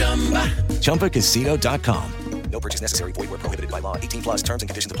 ChumbaCasino.com. No purchase necessary. Void where prohibited by law. 18 plus terms and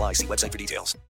conditions apply. See website for details.